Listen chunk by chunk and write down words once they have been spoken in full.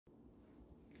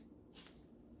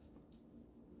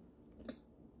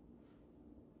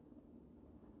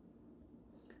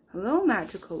Hello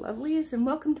magical lovelies and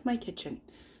welcome to my kitchen.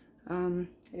 I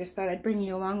just thought I'd bring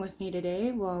you along with me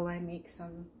today while I make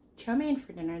some chow mein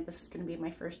for dinner. This is going to be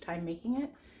my first time making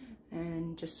it,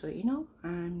 and just so you know,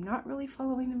 I'm not really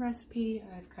following the recipe.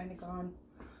 I've kind of gone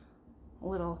a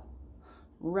little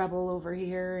rebel over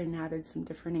here and added some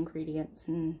different ingredients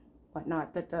and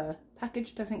whatnot that the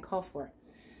package doesn't call for.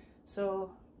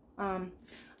 So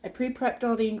I pre-prepped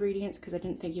all the ingredients because I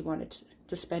didn't think you wanted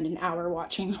to spend an hour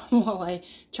watching while I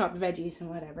chop veggies and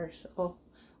whatever. So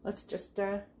let's just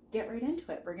get right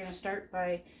into it. We're going to start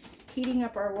by heating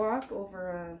up our wok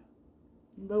over a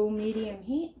low-medium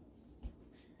heat.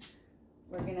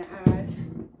 We're going to add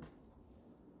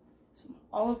some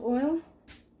olive oil.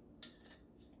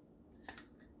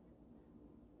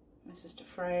 This is to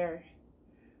fry our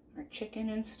chicken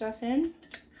and stuff in.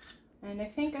 And I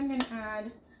think I'm going to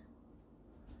add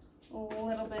a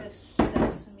little bit of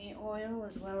sesame oil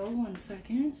as well. One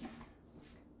second.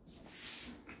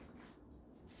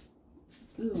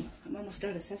 Ooh, I'm almost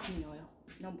out of sesame oil.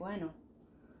 No bueno.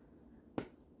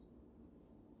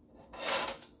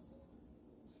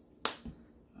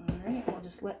 Alright, we'll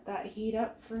just let that heat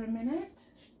up for a minute.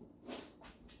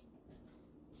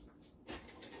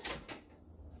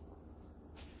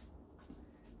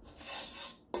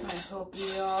 I hope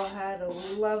you all had a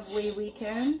lovely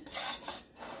weekend.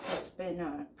 It's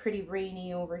been pretty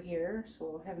rainy over here,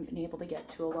 so I haven't been able to get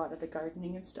to a lot of the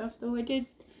gardening and stuff, though I did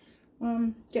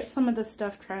get some of the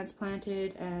stuff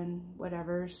transplanted and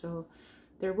whatever, so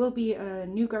there will be a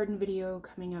new garden video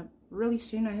coming up really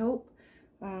soon, I hope.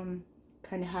 Kind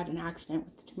of had an accident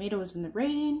with the tomatoes in the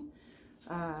rain.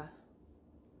 Was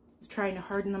trying to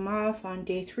harden them off on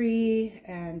day 3,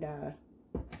 and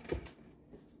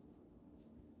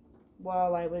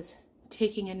while I was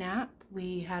taking a nap,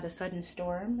 we had a sudden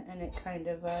storm, and it kind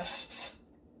of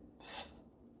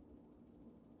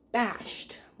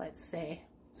bashed, let's say,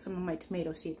 some of my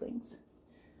tomato seedlings.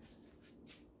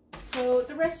 So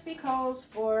the recipe calls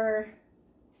for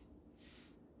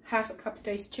half a cup of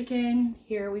diced chicken.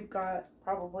 Here we've got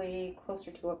probably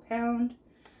closer to a pound.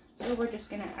 So we're just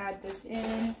going to add this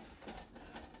in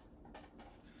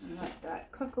and let that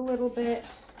cook a little bit.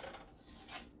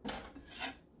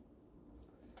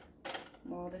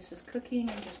 While this is cooking,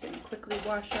 I'm just going to quickly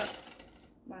wash up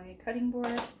my cutting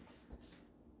board.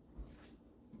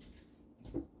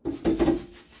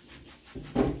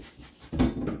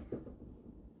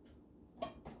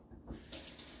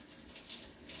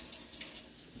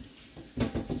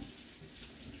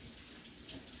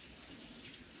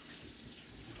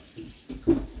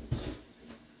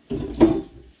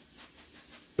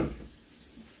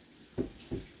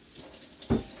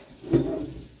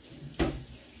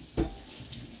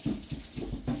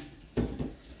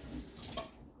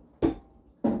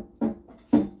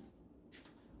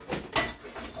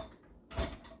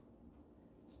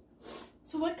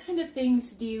 So what kind of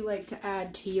things do you like to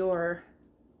add to your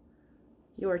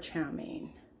chow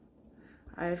mein?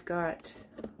 I've got,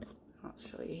 I'll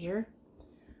show you here.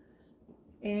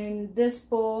 In this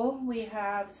bowl we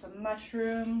have some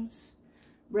mushrooms,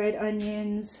 red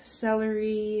onions,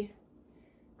 celery,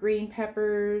 green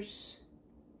peppers,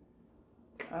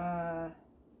 I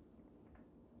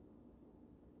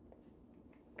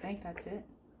think that's it.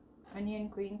 Onion,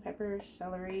 green peppers,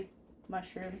 celery,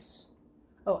 mushrooms.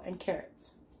 Oh, and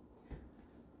carrots.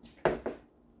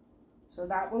 So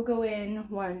that will go in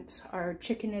once our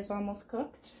chicken is almost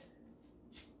cooked.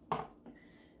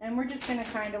 And we're just going to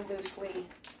kind of loosely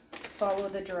follow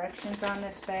the directions on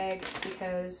this bag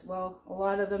because, well, a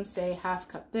lot of them say half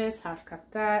cup this, half cup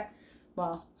that.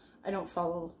 Well, I don't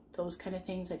follow those kind of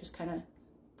things. I just kind of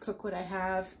cook what I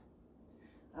have.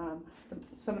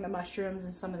 Some of the mushrooms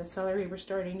and some of the celery were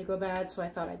starting to go bad, so I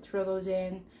thought I'd throw those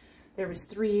in. There was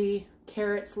 3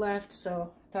 carrots left,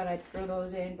 so I thought I'd throw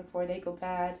those in before they go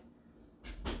bad.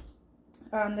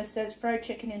 This says fried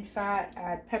chicken in fat,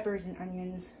 add peppers and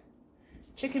onions.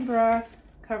 Chicken broth,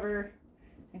 cover,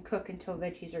 and cook until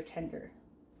veggies are tender.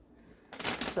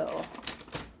 So,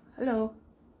 hello.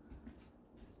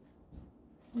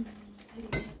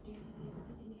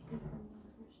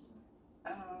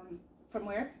 From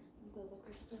where? The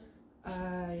liquor store.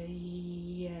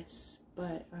 Yes,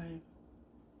 but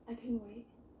I can wait.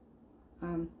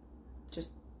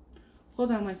 Just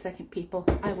hold on one second, people.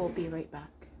 I will be right back.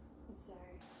 I'm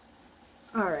sorry.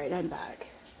 Alright, I'm back.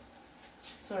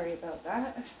 Sorry about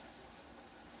that.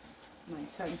 My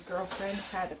son's girlfriend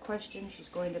had a question. She's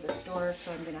going to the store,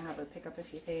 so I'm going to have her pick up a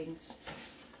few things.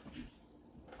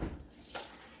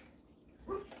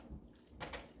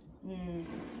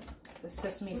 The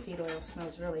sesame seed oil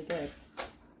smells really good.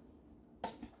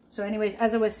 So anyways,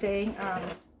 as I was saying,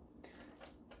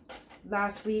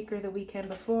 last week or the weekend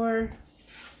before,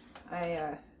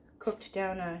 I cooked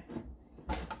down a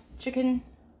chicken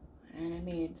and I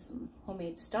made some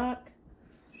homemade stock.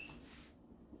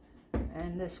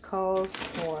 And this calls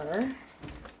for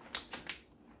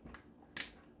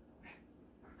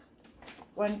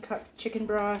 1 cup chicken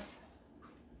broth.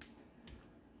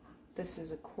 This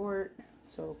is a quart,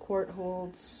 so a quart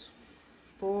holds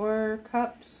 4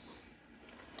 cups.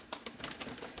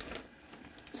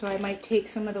 So I might take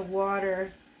some of the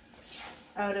water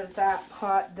out of that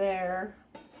pot there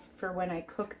for when I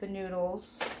cook the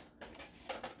noodles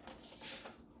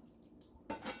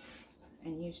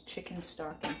and use chicken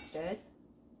stock instead.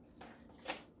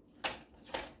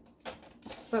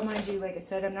 But mind you, like I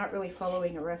said, I'm not really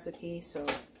following a recipe, so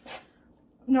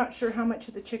I'm not sure how much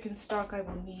of the chicken stock I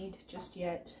will need just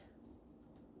yet.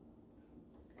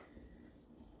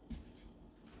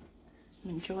 I'm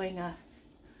enjoying a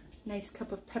nice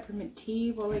cup of peppermint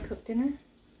tea while I cook dinner.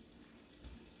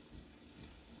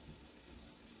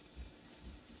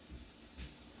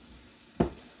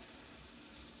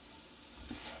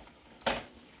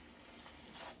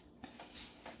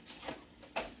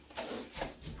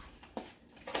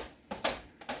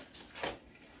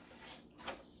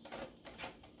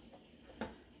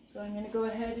 So I'm going to go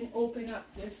ahead and open up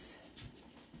this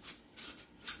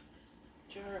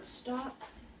jar of stock.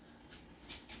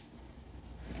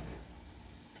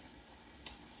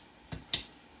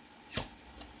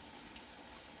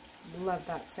 Love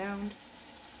that sound.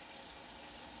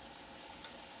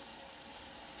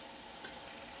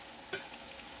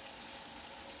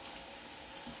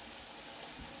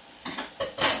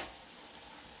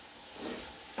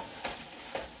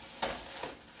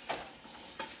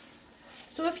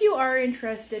 So if you are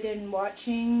interested in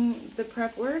watching the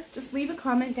prep work, just leave a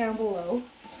comment down below,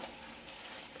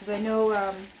 because I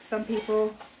know some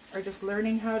people are just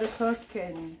learning how to cook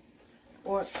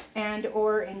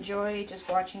or enjoy just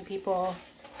watching people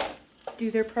do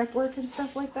their prep work and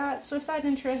stuff like that. So if that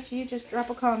interests you, just drop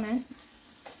a comment.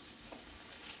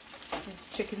 This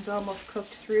chicken's almost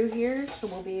cooked through here, so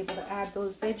we'll be able to add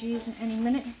those veggies in any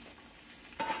minute.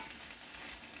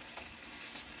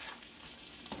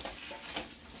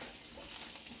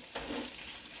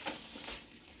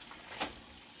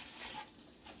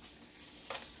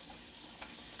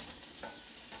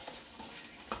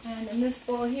 And in this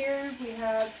bowl here, we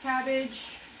have cabbage,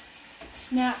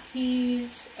 snap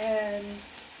peas, and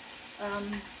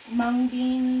mung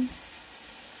beans.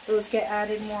 Those get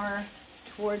added more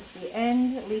towards the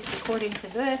end, at least according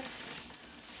to this.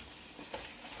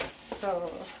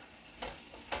 So,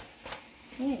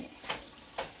 yeah.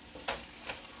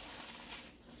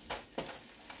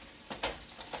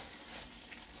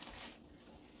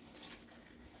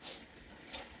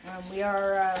 We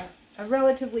are a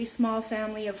relatively small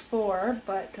family of 4,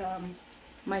 but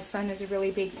my son is a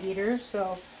really big eater,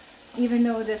 so even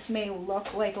though this may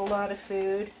look like a lot of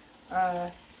food,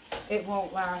 it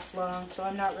won't last long, so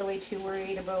I'm not really too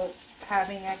worried about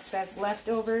having excess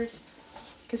leftovers,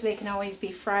 because they can always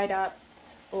be fried up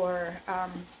or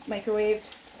microwaved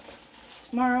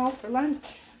tomorrow for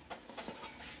lunch.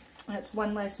 That's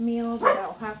one less meal that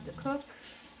I'll have to cook.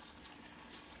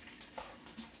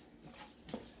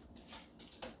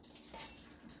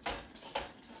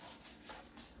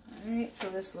 Alright, so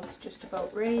this looks just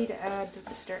about ready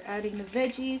to start adding the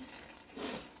veggies.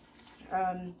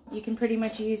 You can pretty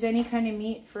much use any kind of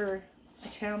meat for a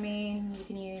chow mein. You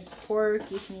can use pork,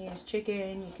 you can use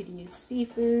chicken, you could use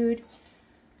seafood.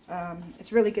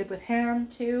 It's really good with ham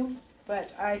too,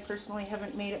 but I personally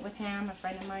haven't made it with ham. A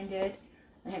friend of mine did,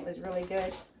 and it was really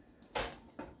good.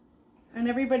 And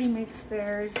everybody makes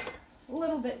theirs a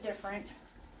little bit different.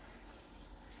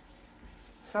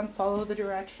 Some follow the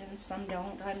directions, some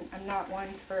don't. I'm not one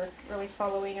for really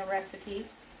following a recipe.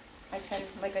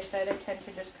 Like I said, I tend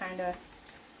to just kind of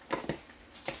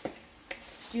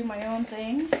do my own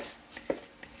thing.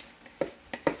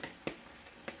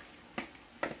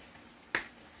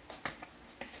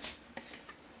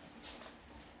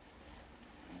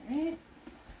 Alright.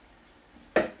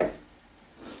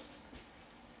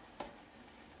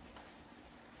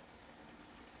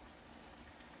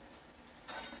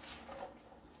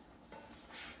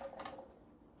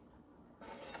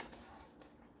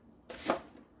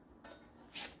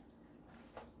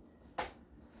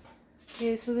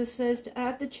 Okay, so this says to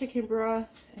add the chicken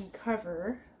broth and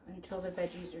cover until the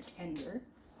veggies are tender.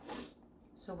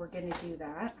 So we're going to do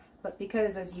that. But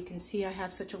because, as you can see, I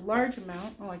have such a large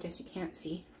amount, oh, I guess you can't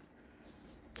see.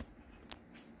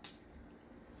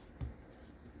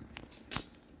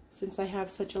 Since I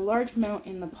have such a large amount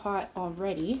in the pot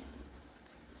already,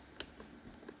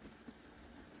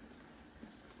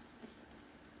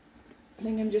 I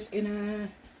think I'm just gonna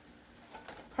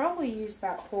probably use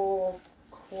that whole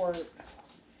quart,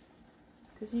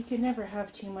 because you can never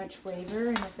have too much flavor,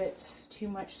 and if it's too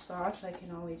much sauce, I can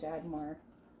always add more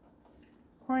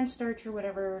cornstarch or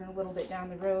whatever a little bit down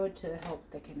the road to help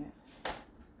thicken it.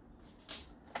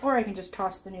 Or I can just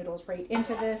toss the noodles right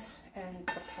into this and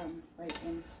put them right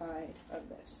inside of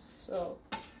this. So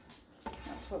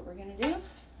that's what we're gonna do.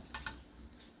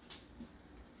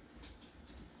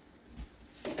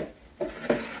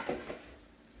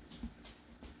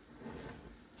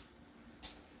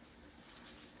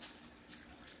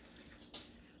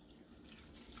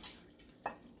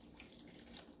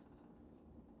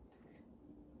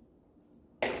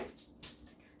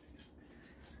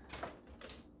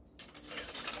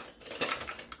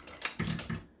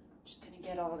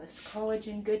 Get all this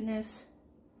collagen goodness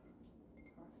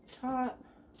off the top.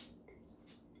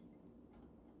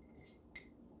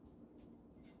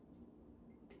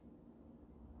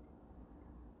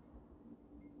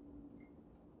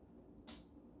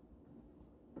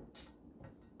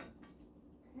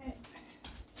 Okay.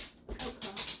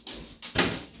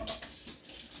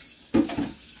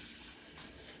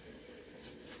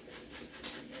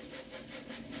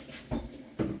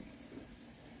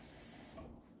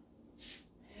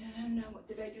 What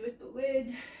did I do with the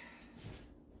lid?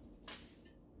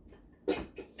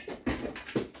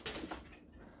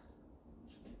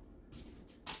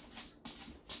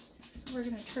 So we're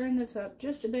going to turn this up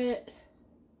just a bit.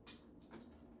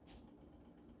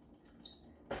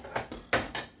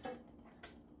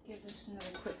 Give this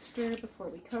another quick stir before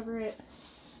we cover it.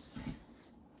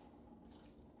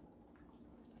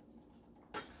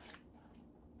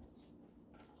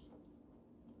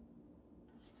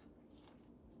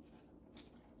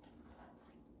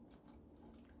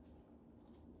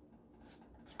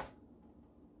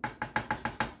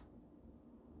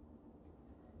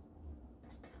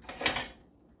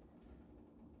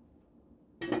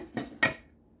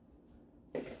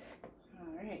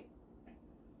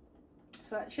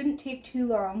 So it shouldn't take too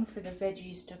long for the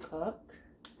veggies to cook.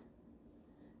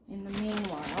 In the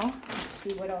meanwhile, let's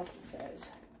see what else it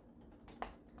says.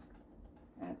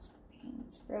 That's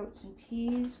beans, sprouts, and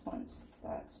peas. Once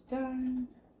that's done,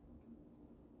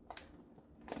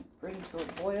 bring to a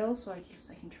boil, so I guess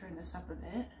I can turn this up a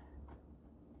bit.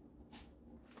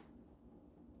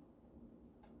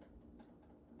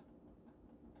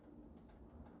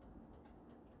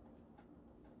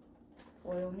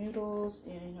 Boil noodles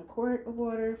in a quart of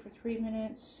water for 3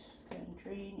 minutes, then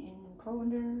drain in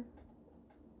colander.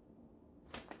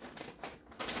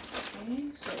 Okay,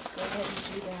 so let's go ahead and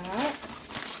do that.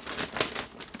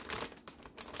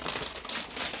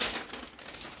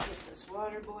 Get this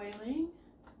water boiling.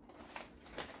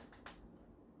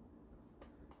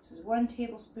 This is 1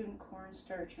 tablespoon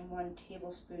cornstarch and 1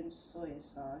 tablespoon soy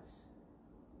sauce.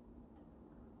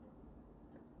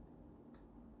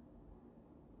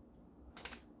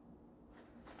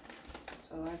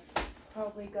 So I've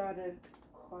probably got to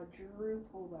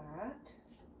quadruple that.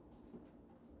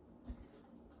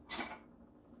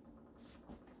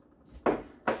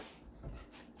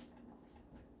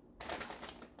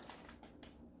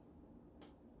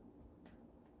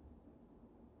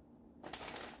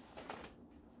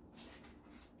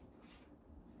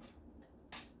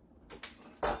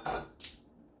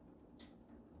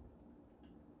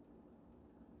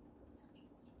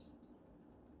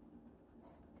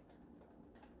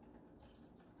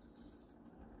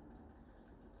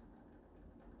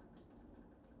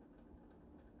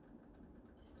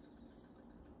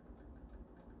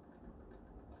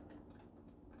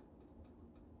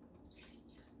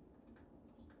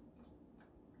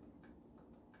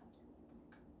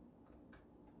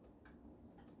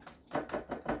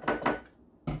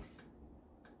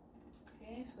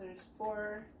 So there's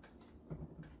 4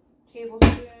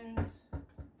 tablespoons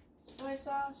soy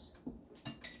sauce.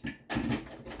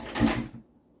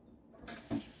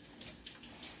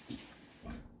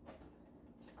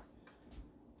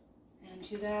 And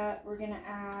to that we're going to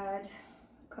add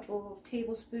a couple of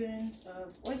tablespoons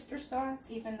of oyster sauce,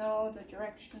 even though the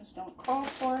directions don't call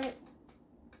for it.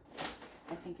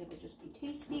 I think it'll just be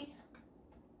tasty.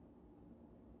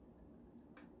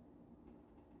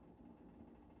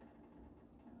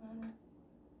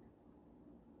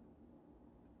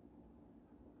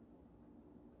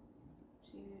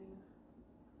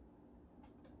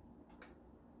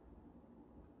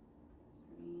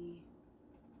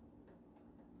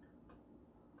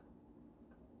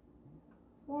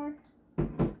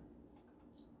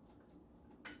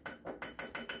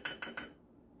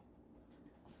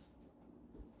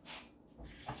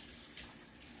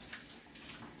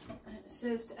 And it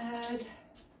says to add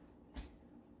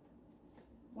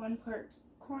 1 part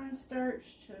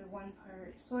cornstarch to 1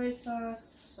 part soy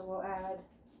sauce. So we'll add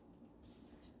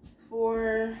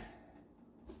 4,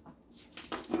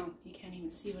 well, you can't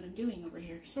even see what I'm doing over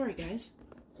here. Sorry guys.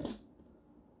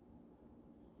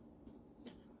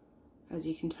 As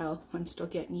you can tell, I'm still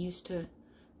getting used to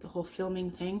the whole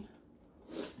filming thing.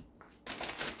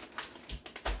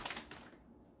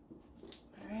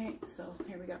 Alright, so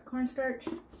here we got cornstarch.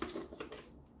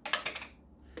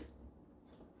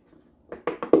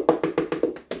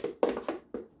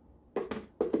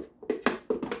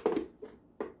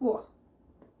 Whoa,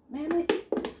 man,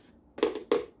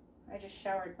 I just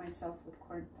showered myself with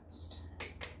corn dust.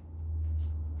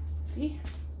 See?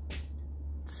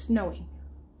 It's snowing.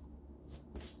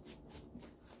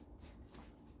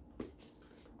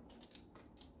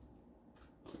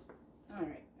 All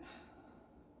right.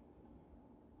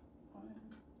 1,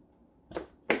 2,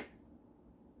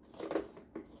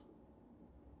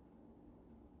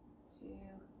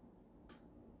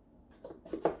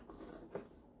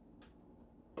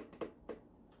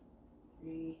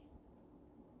 3,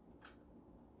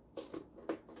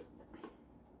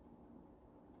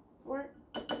 4.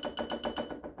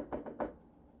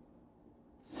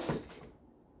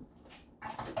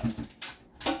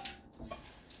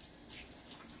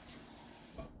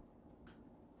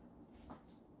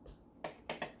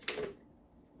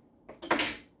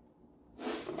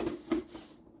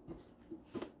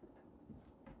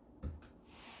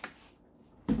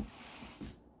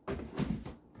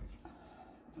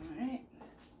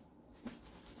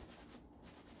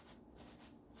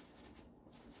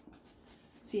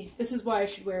 See, this is why I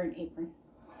should wear an apron.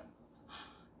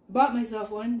 Bought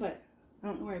myself one, but I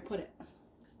don't know where I put it.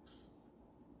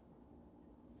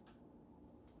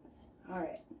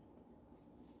 Alright.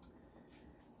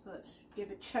 So let's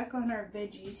give a check on our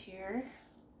veggies here.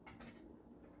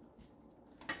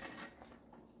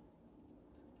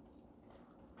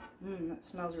 That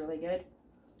smells really good.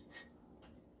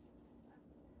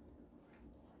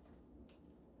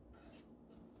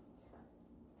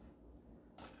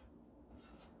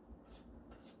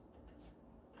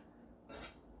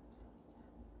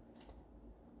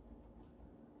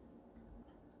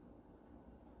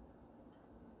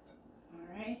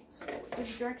 So what did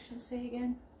the directions say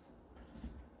again?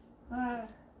 Okay,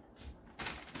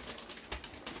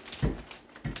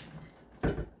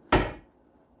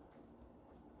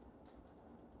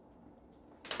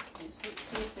 so let's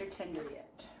see if they're tender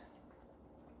yet.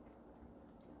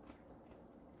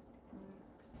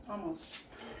 Almost.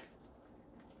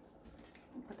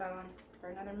 I'll put that on for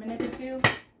another minute or 2.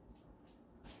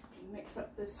 Mix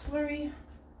up this slurry.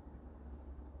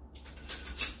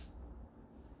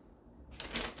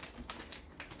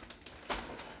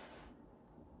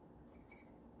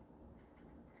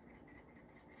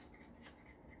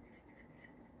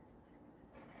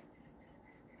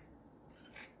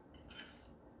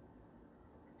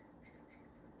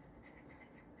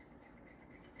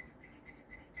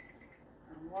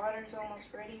 Water's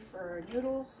almost ready for our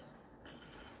noodles.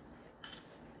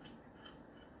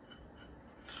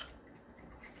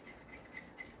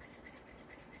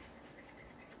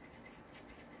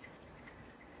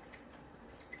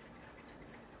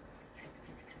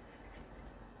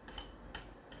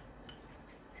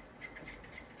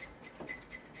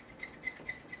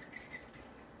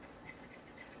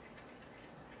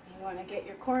 You want to get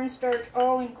your cornstarch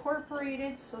all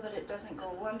incorporated so that it doesn't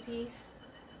go lumpy.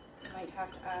 Might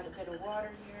have to add a bit of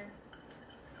water here.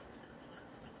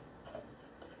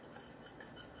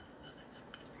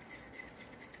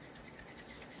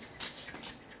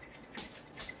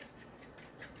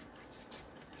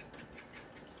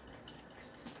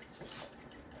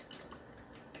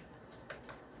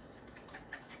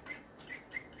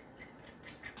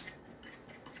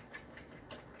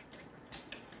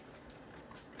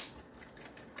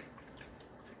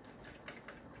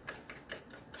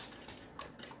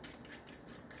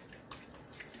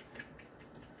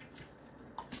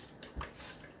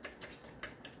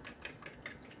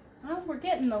 Well, we're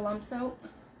getting the lumps out.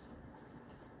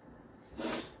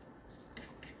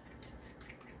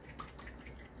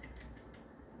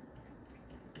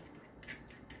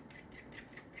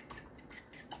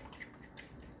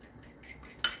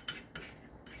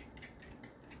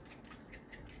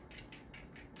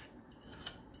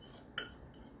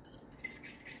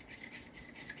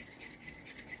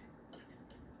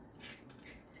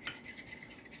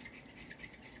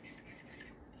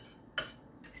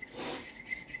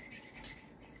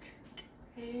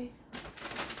 Okay,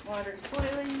 water's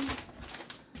boiling.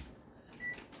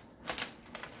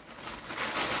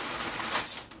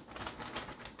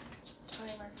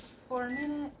 Timer 4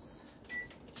 minutes.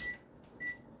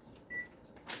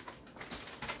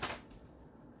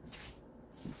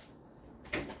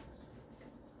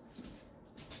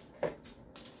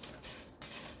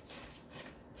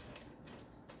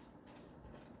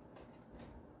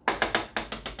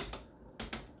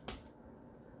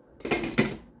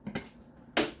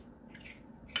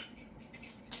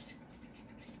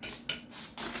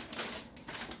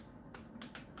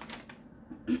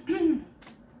 Okay.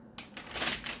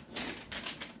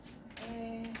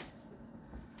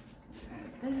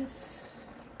 Add this.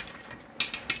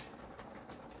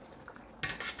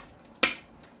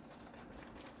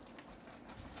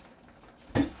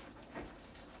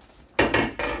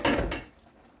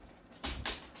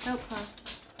 Okay.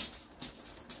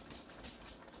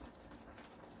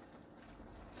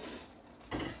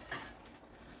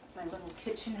 My little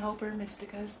kitchen helper,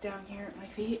 Mystica's down here at my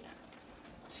feet,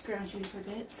 scrounging for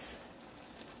bits.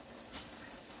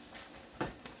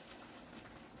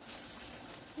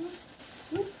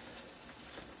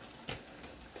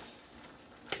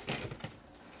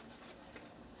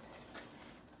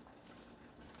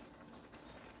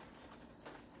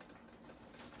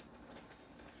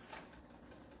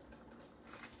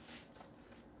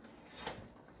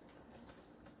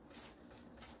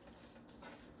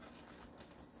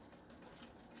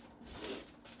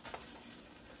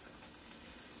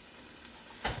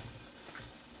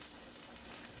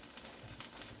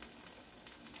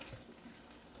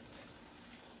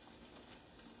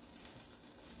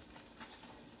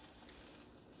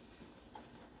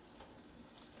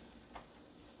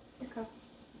 Okay.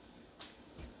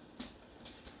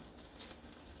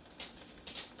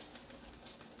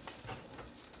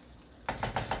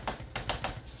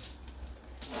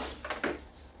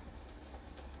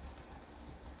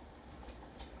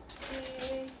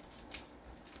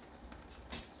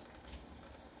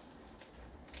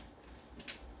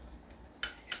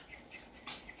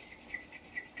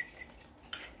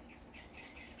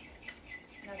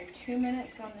 Another 2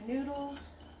 minutes on the noodles.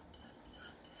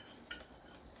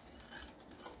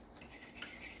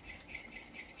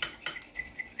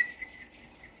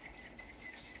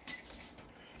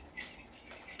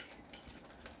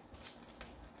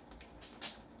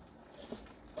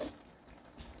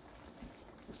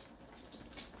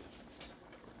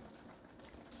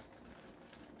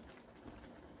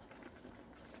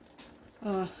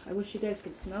 I wish you guys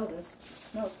could smell this. It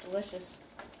smells delicious.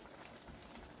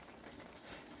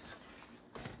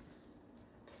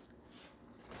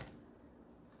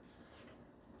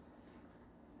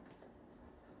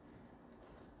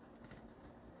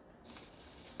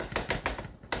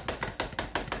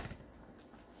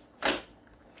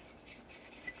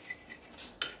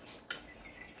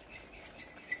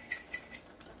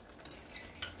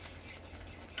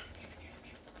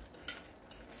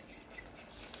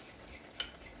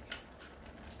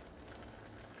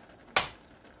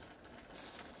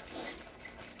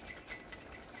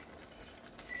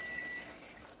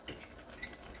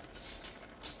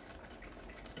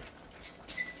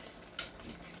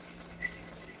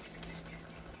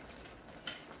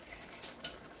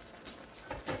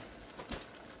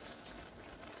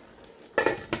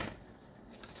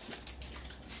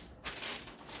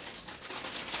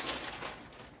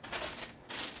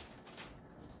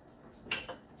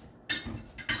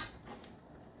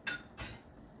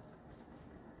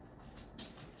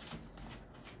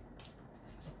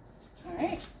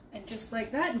 Alright, and just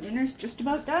like that, dinner's just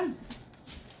about done.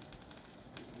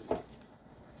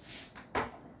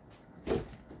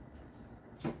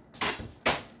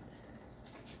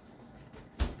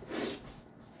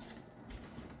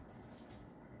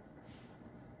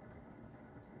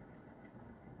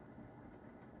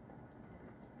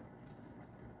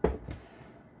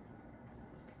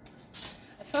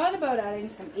 I thought about adding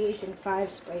some Asian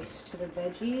 5 spice to the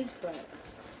veggies, but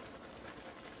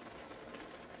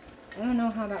I don't know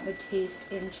how that would taste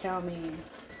in chow mein.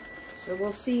 So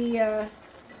we'll see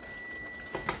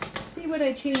see what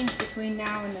I change between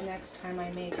now and the next time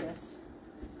I make this.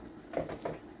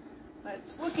 But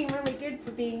it's looking really good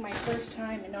for being my first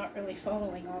time and not really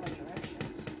following all the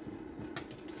directions.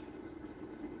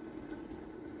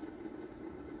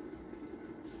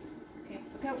 Okay,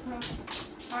 look out, Carl.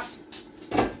 Hot.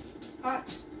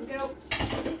 Hot. Look out.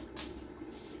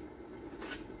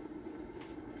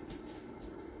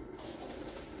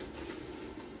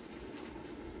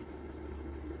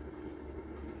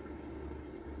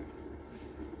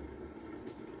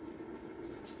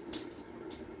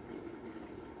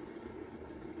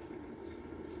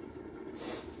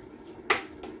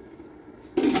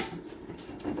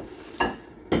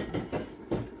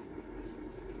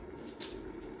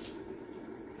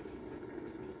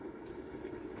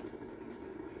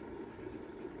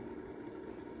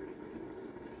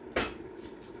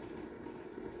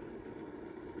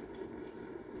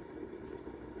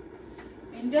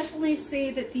 I can definitely say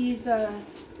that these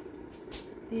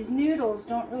noodles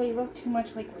don't really look too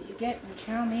much like what you get in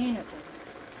chow mein at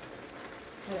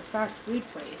a fast food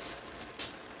place.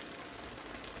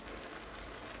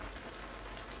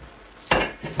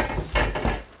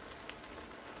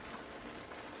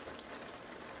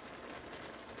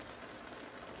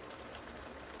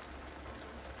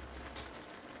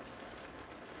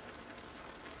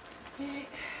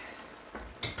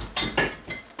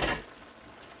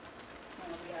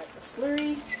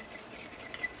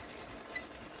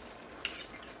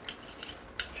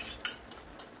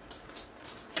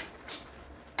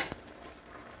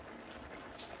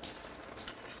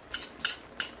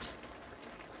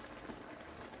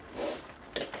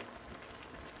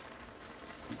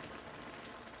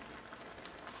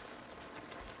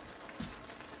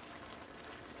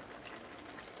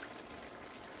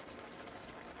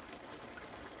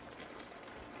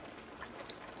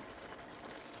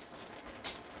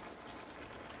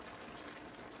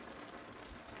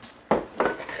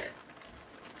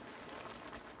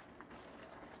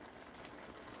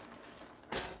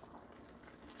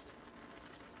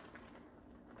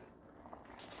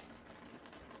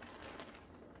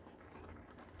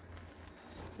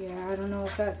 Yeah, I don't know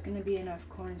if that's going to be enough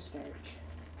cornstarch.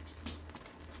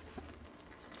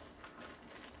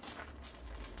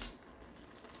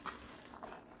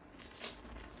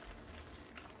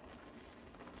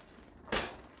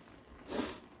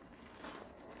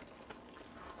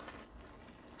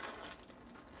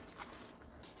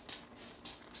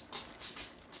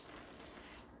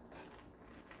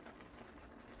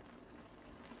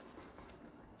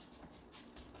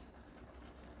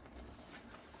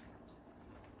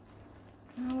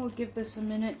 Now we'll give this a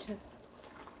minute to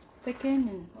thicken,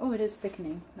 and oh, it is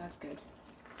thickening. That's good.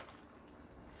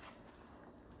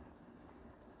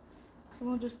 So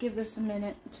we'll just give this a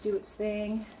minute to do its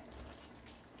thing.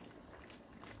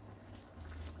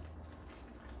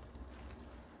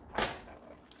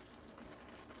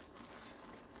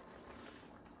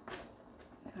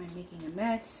 I'm making a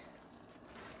mess.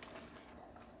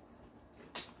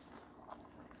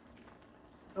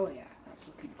 Oh yeah, that's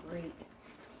looking great.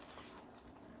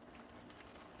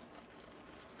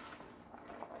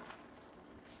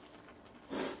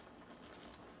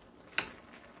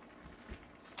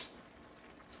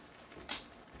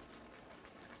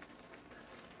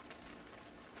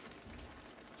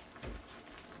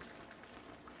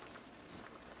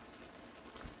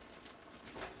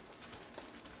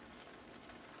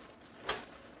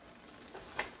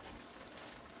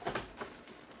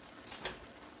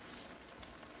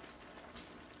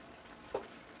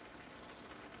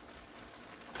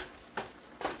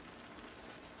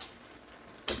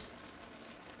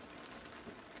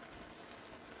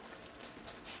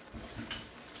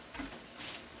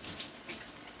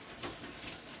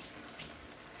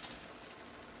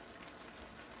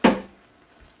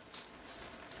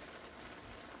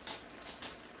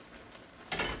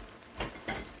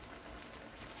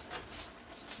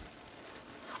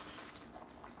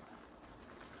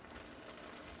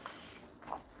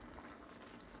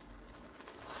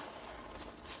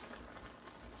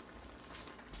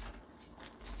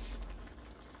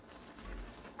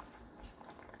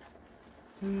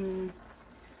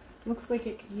 Looks like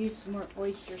it could use some more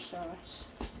oyster sauce.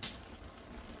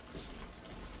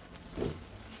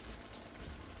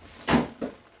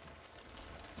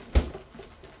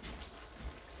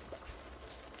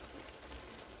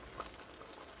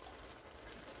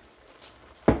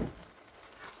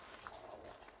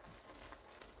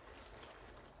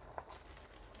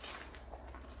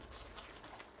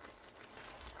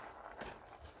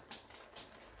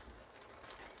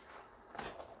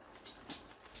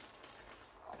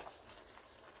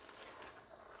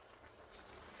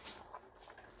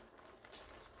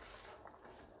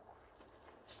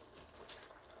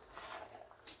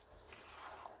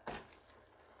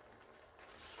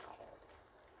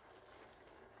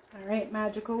 Alright,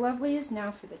 magical lovelies,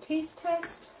 now for the taste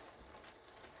test.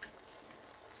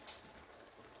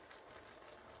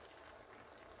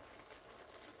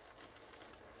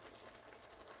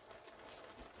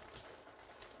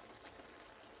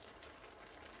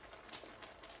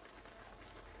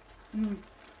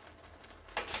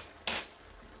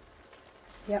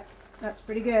 Yep, that's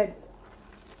pretty good.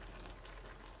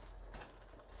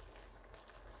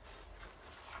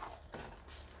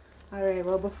 Alright,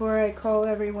 well, before I call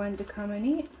everyone to come and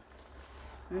eat,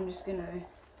 I'm just gonna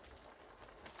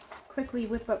quickly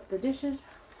whip up the dishes,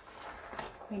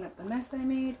 clean up the mess I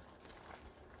made,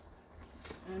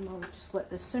 and we'll just let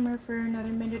this simmer for another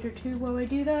minute or two while I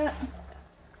do that.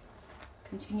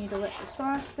 Continue to let the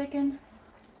sauce thicken.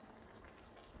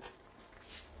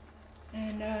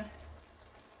 And,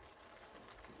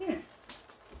 yeah.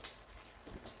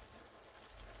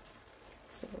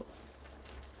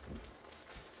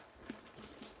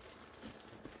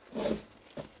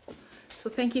 So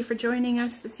thank you for joining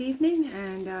us this evening,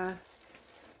 and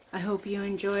I hope you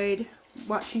enjoyed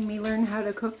watching me learn how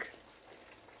to cook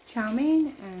chow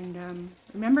mein. And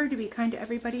remember to be kind to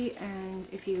everybody, and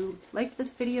if you like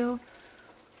this video,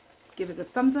 give it a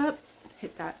thumbs up,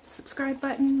 hit that subscribe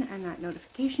button and that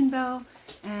notification bell,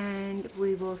 and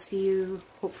we will see you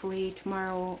hopefully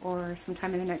tomorrow or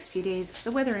sometime in the next few days if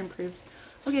the weather improves.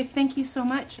 Okay, thank you so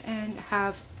much, and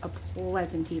have a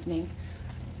pleasant evening.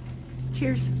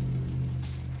 Cheers.